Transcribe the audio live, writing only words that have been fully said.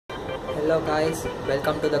Hello guys,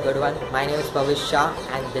 welcome to the good one. My name is Fisheye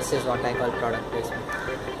and this is what I call product placement.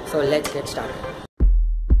 So let's get started.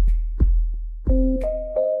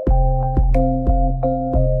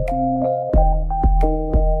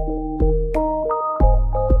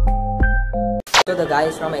 So the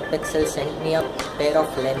guys from Epixel sent me a pair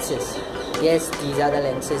of lenses. Yes, these are the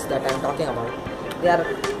lenses that I'm talking about. They are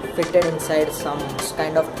fitted inside some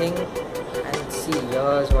kind of thing, and see,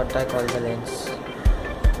 here's what I call the lens.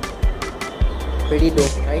 Pretty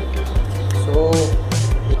dope, right? So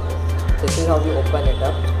this is how we open it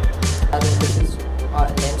up, and this is our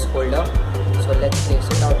lens holder. So let's place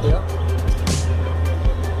it out here,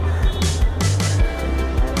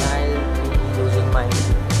 and I'll be using my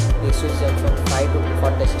Asus Zenfone 5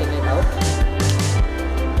 for testing it out.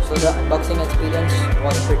 So the unboxing experience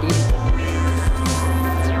was pretty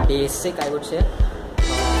basic, I would say.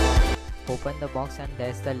 Open the box and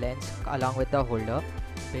there's the lens along with the holder.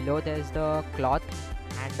 Below there is the cloth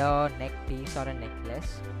and a neck piece or a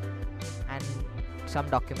necklace and some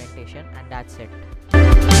documentation, and that's it.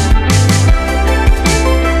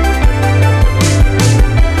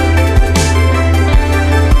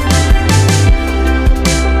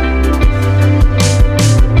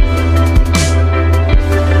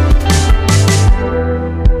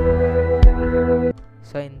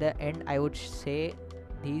 So in the end, I would say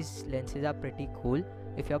these lenses are pretty cool.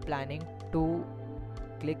 If you're planning to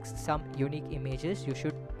click some unique images, you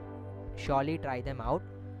should surely try them out.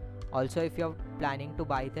 Also, if you're planning to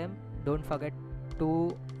buy them, don't forget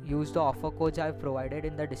to use the offer codes I've provided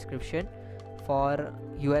in the description for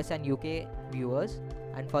US and UK viewers,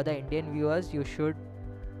 and for the Indian viewers you should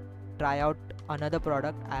try out another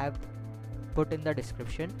product I have put in the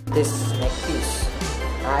description. This neck piece,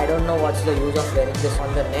 I don't know what's the use of wearing this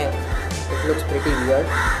on the neck. It looks pretty weird.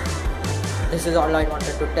 This is all I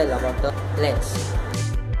wanted to tell about the lens.